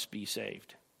must be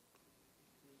saved.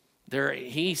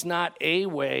 He's not a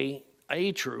way,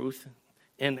 a truth,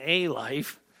 and a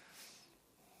life.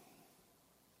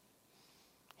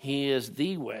 He is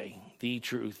the way, the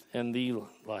truth, and the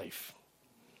life.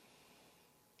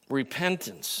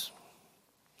 Repentance.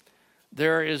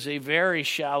 There is a very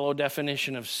shallow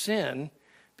definition of sin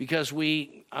because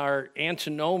we are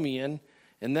antinomian,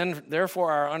 and then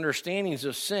therefore our understandings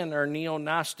of sin are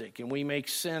neo-Gnostic, and we make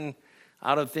sin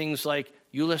out of things like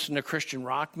you listen to Christian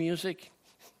rock music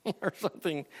or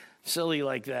something silly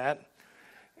like that.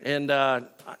 And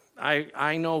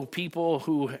I know people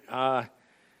who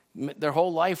their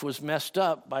whole life was messed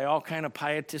up by all kind of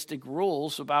pietistic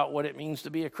rules about what it means to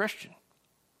be a Christian.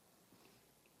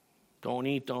 Don't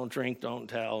eat, don't drink, don't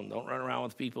tell, and don't run around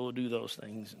with people who do those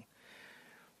things.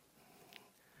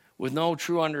 With no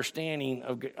true understanding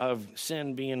of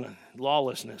sin being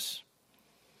lawlessness.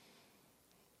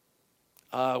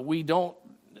 We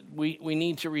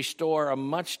need to restore a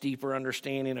much deeper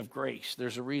understanding of grace.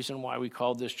 There's a reason why we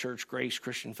call this church Grace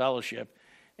Christian Fellowship,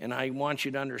 and I want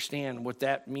you to understand what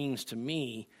that means to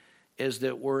me is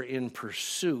that we're in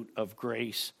pursuit of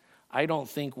grace. I don't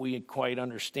think we quite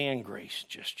understand grace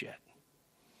just yet.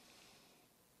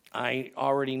 I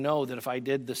already know that if I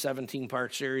did the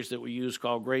 17-part series that we use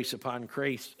called Grace Upon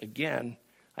Grace again,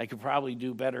 I could probably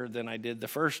do better than I did the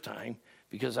first time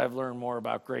because I've learned more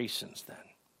about grace since then.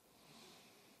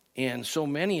 And so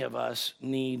many of us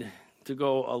need to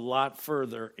go a lot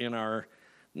further in our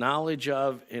knowledge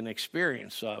of and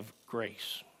experience of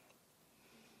grace.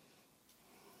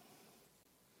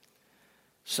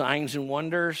 Signs and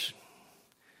wonders.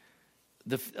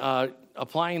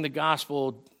 Applying the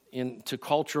gospel to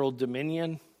cultural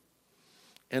dominion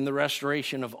and the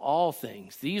restoration of all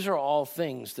things. These are all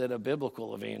things that a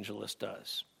biblical evangelist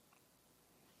does.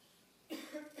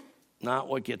 Not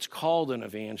what gets called an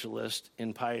evangelist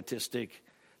in pietistic,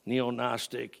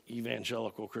 neo-Gnostic,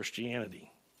 evangelical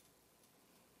Christianity.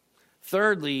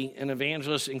 Thirdly, an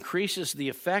evangelist increases the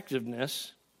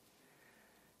effectiveness,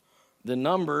 the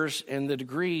numbers, and the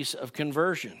degrees of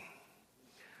conversion.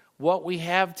 What we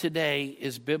have today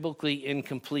is biblically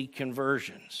incomplete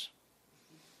conversions.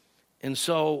 And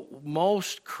so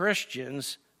most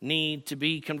Christians need to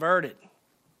be converted.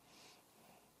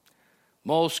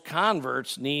 Most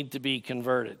converts need to be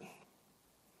converted.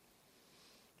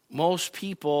 Most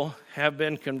people have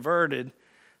been converted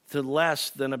to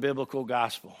less than a biblical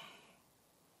gospel.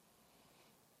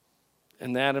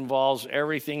 And that involves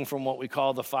everything from what we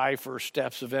call the 5 first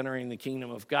steps of entering the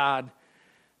kingdom of God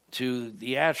to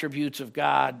the attributes of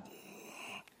God,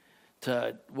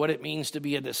 to what it means to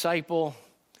be a disciple,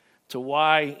 to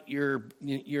why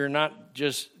you're not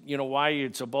just, why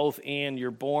it's a both and, you're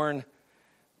born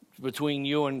between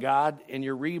you and God, and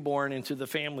you're reborn into the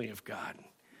family of God.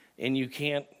 And you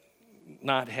can't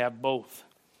not have both.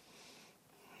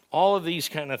 All of these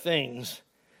kind of things,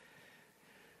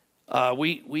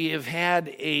 we have had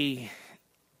a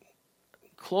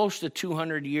close to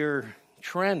 200-year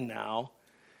trend now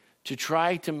to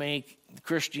try to make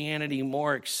Christianity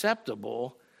more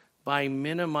acceptable by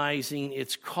minimizing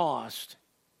its cost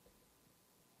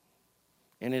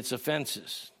and its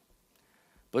offenses.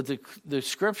 But the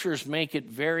scriptures make it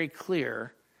very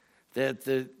clear that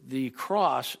the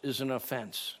cross is an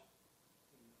offense.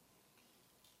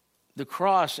 The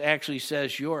cross actually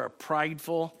says you're a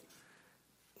prideful,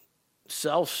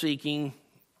 self-seeking,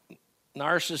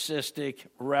 narcissistic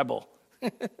rebel.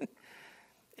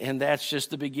 And that's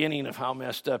just the beginning of how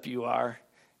messed up you are.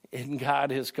 And God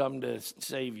has come to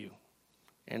save you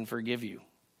and forgive you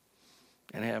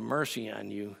and have mercy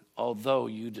on you, although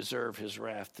you deserve his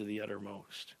wrath to the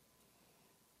uttermost.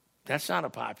 That's not a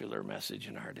popular message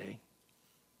in our day.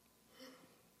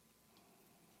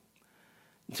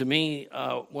 To me,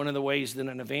 one of the ways that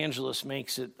an evangelist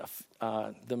makes it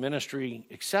the ministry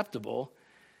acceptable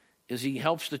is he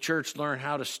helps the church learn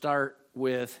how to start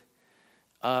with,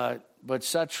 but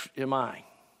such am I.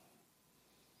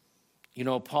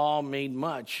 Paul made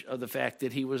much of the fact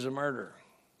that he was a murderer.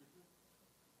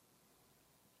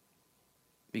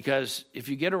 Because if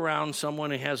you get around someone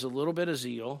who has a little bit of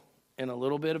zeal and a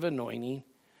little bit of anointing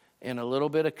and a little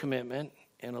bit of commitment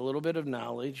and a little bit of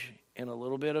knowledge and a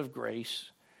little bit of grace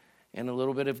and a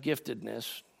little bit of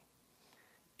giftedness,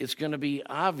 it's going to be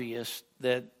obvious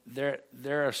that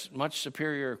they're a much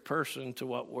superior person to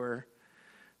what we're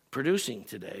producing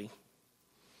today.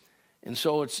 And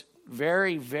so it's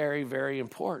very, very, very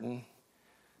important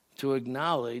to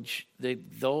acknowledge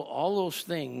that though all those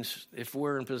things, if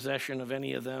we're in possession of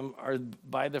any of them, are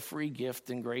by the free gift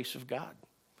and grace of God.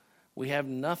 we have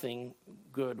nothing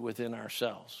good within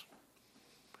ourselves.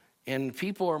 And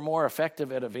people are more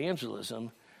effective at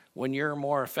evangelism when you're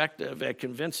more effective at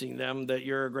convincing them that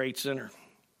you're a great sinner.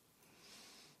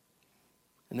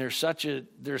 And there's such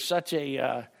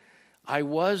a I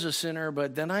was a sinner,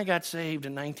 but then I got saved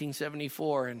in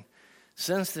 1974, and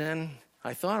since then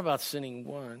I thought about sinning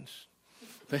once.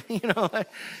 But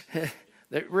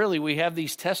that really we have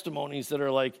these testimonies that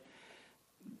are like,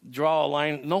 draw a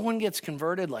line. No one gets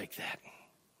converted like that.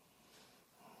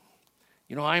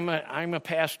 I'm a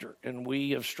pastor, and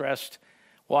we have stressed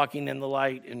walking in the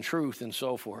light and truth and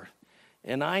so forth.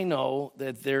 And I know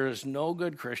that there is no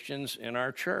good Christians in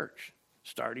our church,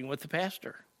 starting with the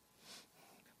pastor.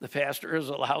 The pastor is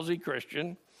a lousy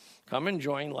Christian. Come and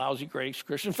join Lousy Grace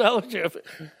Christian Fellowship.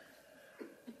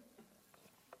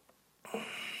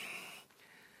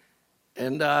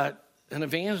 And an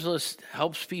evangelist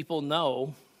helps people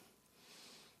know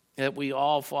that we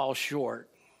all fall short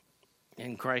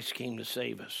and Christ came to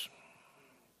save us.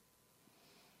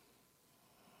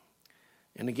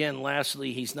 And again,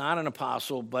 lastly, he's not an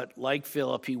apostle, but like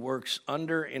Philip, he works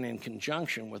under and in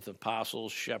conjunction with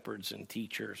apostles, shepherds, and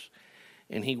teachers.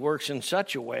 And he works in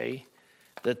such a way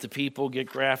that the people get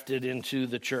grafted into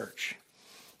the church.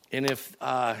 And if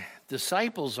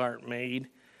disciples aren't made,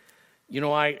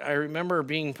 I remember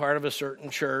being part of a certain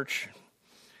church,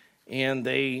 and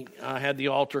they had the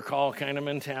altar call kind of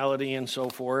mentality and so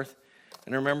forth.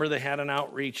 And I remember they had an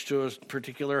outreach to a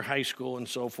particular high school and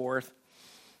so forth.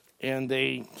 And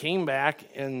they came back,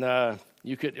 and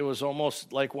it was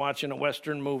almost like watching a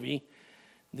Western movie.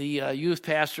 The youth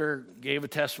pastor gave a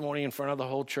testimony in front of the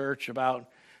whole church about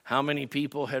how many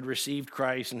people had received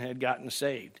Christ and had gotten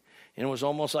saved. And it was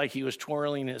almost like he was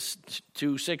twirling his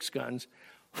 2 6 guns.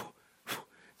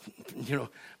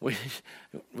 We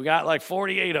got like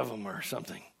 48 of them or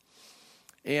something.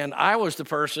 And I was the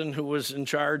person who was in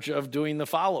charge of doing the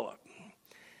follow-up.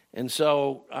 And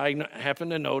so I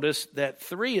happened to notice that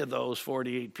 3 of those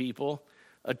 48 people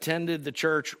attended the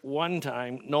church one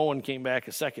time. No one came back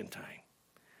a second time.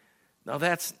 Now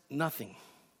that's nothing.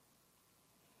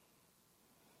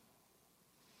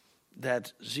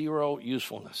 That's zero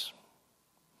usefulness.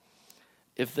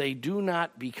 If they do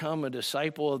not become a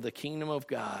disciple of the kingdom of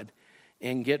God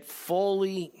and get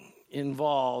fully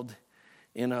involved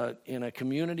in a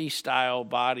community-style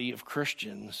body of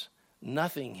Christians,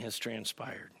 nothing has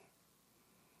transpired.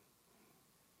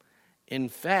 In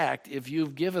fact, if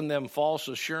you've given them false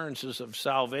assurances of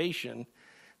salvation,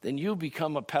 then you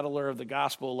become a peddler of the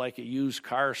gospel like a used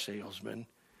car salesman.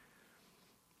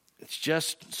 It's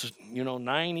just,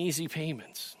 9 easy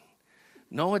payments.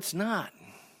 No, it's not.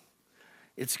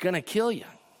 It's going to kill you.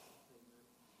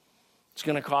 It's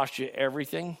going to cost you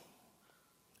everything,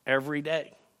 every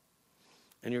day.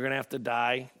 And you're going to have to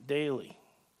die daily.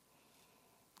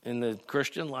 And the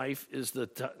Christian life is the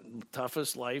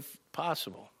toughest life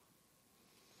possible.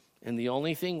 And the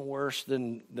only thing worse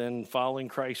than following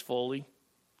Christ fully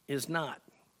is not.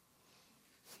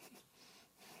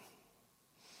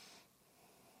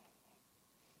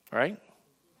 Right?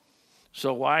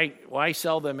 So why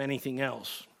sell them anything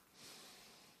else?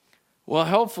 Well,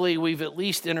 hopefully we've at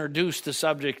least introduced the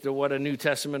subject of what a New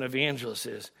Testament evangelist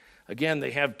is. Again,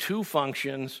 they have 2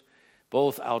 functions,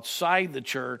 both outside the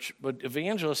church, but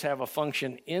evangelists have a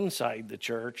function inside the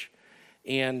church,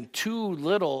 and too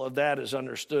little of that is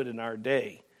understood in our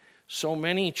day. So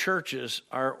many churches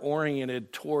are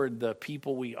oriented toward the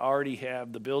people we already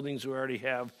have, the buildings we already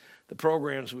have, the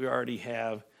programs we already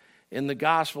have, and the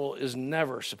gospel is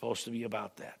never supposed to be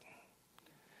about that.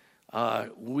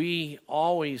 We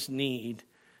always need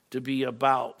to be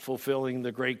about fulfilling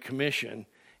the Great Commission,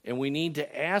 and we need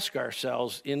to ask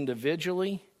ourselves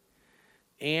individually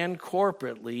and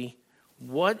corporately,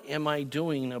 what am I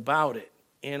doing about it?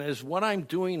 And is what I'm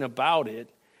doing about it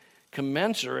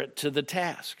commensurate to the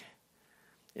task?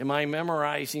 Am I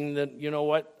memorizing that?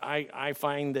 I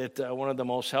find that one of the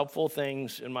most helpful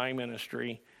things in my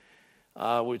ministry,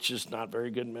 which is not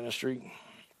very good ministry,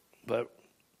 but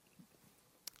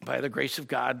by the grace of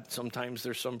God, sometimes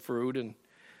there's some fruit and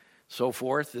so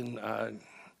forth.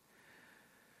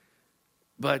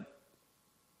 But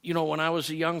when I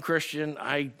was a young Christian,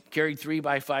 I carried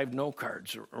 3x5 note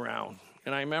cards around,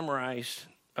 and I memorized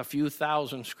a few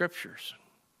thousand scriptures.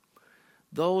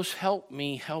 Those help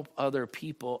me help other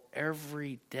people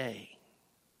every day.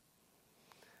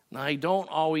 Now, I don't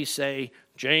always say,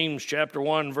 James chapter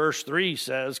 1, verse 3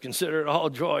 says, consider it all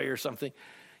joy or something,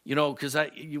 because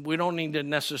we don't need to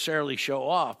necessarily show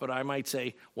off, but I might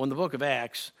say, well, in the book of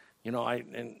Acts,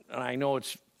 I know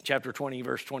it's chapter 20,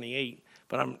 verse 28,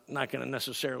 but I'm not going to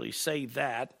necessarily say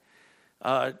that.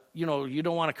 You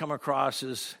don't want to come across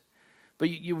as, but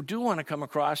you do want to come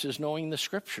across as knowing the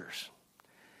scriptures.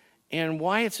 And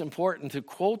why it's important to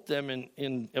quote them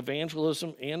in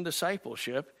evangelism and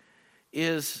discipleship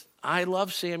is I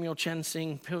love Samuel Chen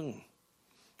Sing Pung.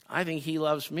 I think he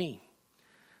loves me.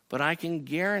 But I can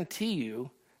guarantee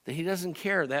you that he doesn't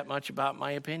care that much about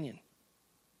my opinion.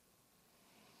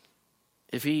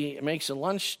 If he makes a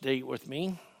lunch date with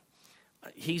me,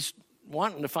 he's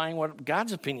wanting to find what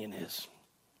God's opinion is.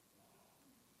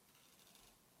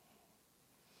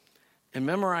 And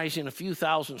memorizing a few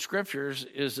thousand scriptures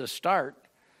is a start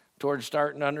towards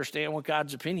starting to understand what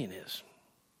God's opinion is.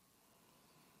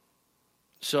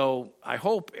 So I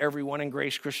hope everyone in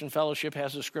Grace Christian Fellowship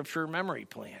has a scripture memory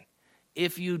plan.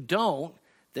 If you don't,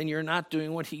 then you're not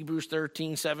doing what Hebrews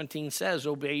 13:17 says,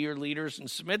 obey your leaders and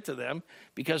submit to them,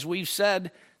 because we've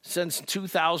said since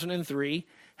 2003,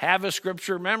 have a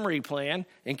scripture memory plan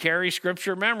and carry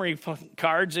scripture memory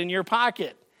cards in your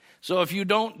pocket. So if you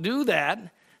don't do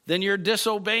that, then you're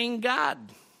disobeying God.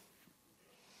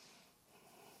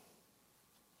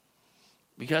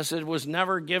 Because it was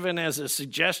never given as a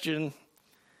suggestion.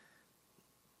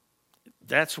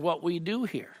 That's what we do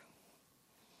here.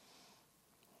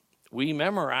 We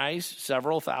memorize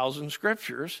several thousand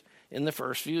scriptures in the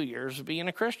first few years of being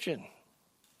a Christian.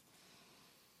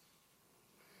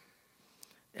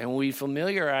 And we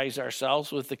familiarize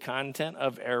ourselves with the content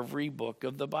of every book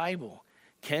of the Bible.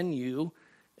 Can you,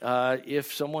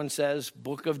 if someone says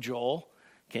Book of Joel,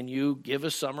 can you give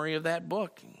a summary of that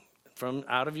book from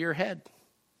out of your head?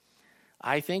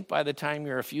 I think by the time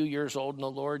you're a few years old in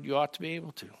the Lord, you ought to be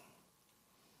able to.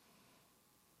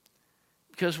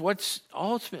 Because what's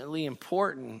ultimately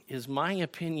important is my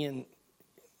opinion.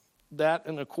 That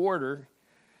and a quarter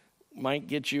might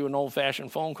get you an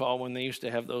old-fashioned phone call when they used to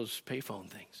have those payphone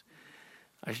things.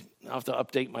 I'll have to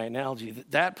update my analogy.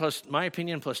 That plus my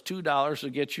opinion plus $2 will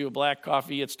get you a black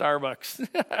coffee at Starbucks,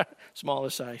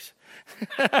 smallest size.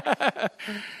 That's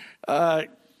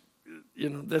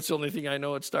the only thing I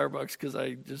know at Starbucks because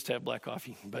I just have black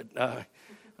coffee. But I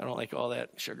don't like all that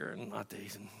sugar and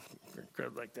lattes and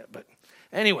crap like that. But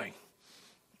anyway,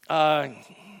 the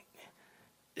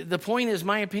point is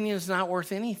my opinion is not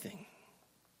worth anything.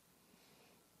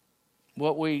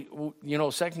 What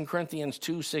 2 Corinthians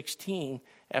 2:16,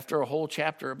 after a whole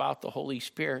chapter about the Holy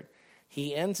Spirit,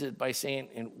 he ends it by saying,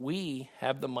 and we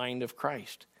have the mind of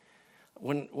Christ.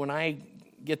 When I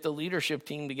get the leadership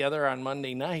team together on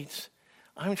Monday nights,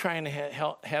 I'm trying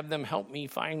to have them help me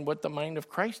find what the mind of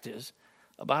Christ is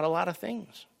about a lot of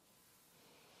things.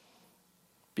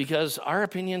 Because our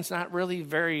opinion's not really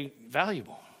very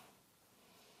valuable.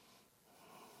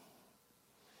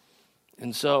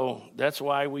 And so that's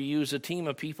why we use a team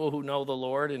of people who know the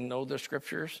Lord and know the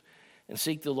scriptures and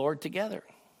seek the Lord together.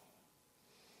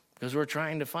 Because we're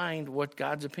trying to find what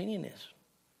God's opinion is.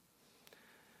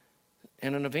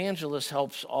 And an evangelist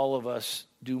helps all of us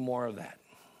do more of that.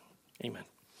 Amen.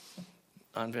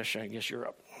 Anvesh, I guess you're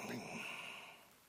up.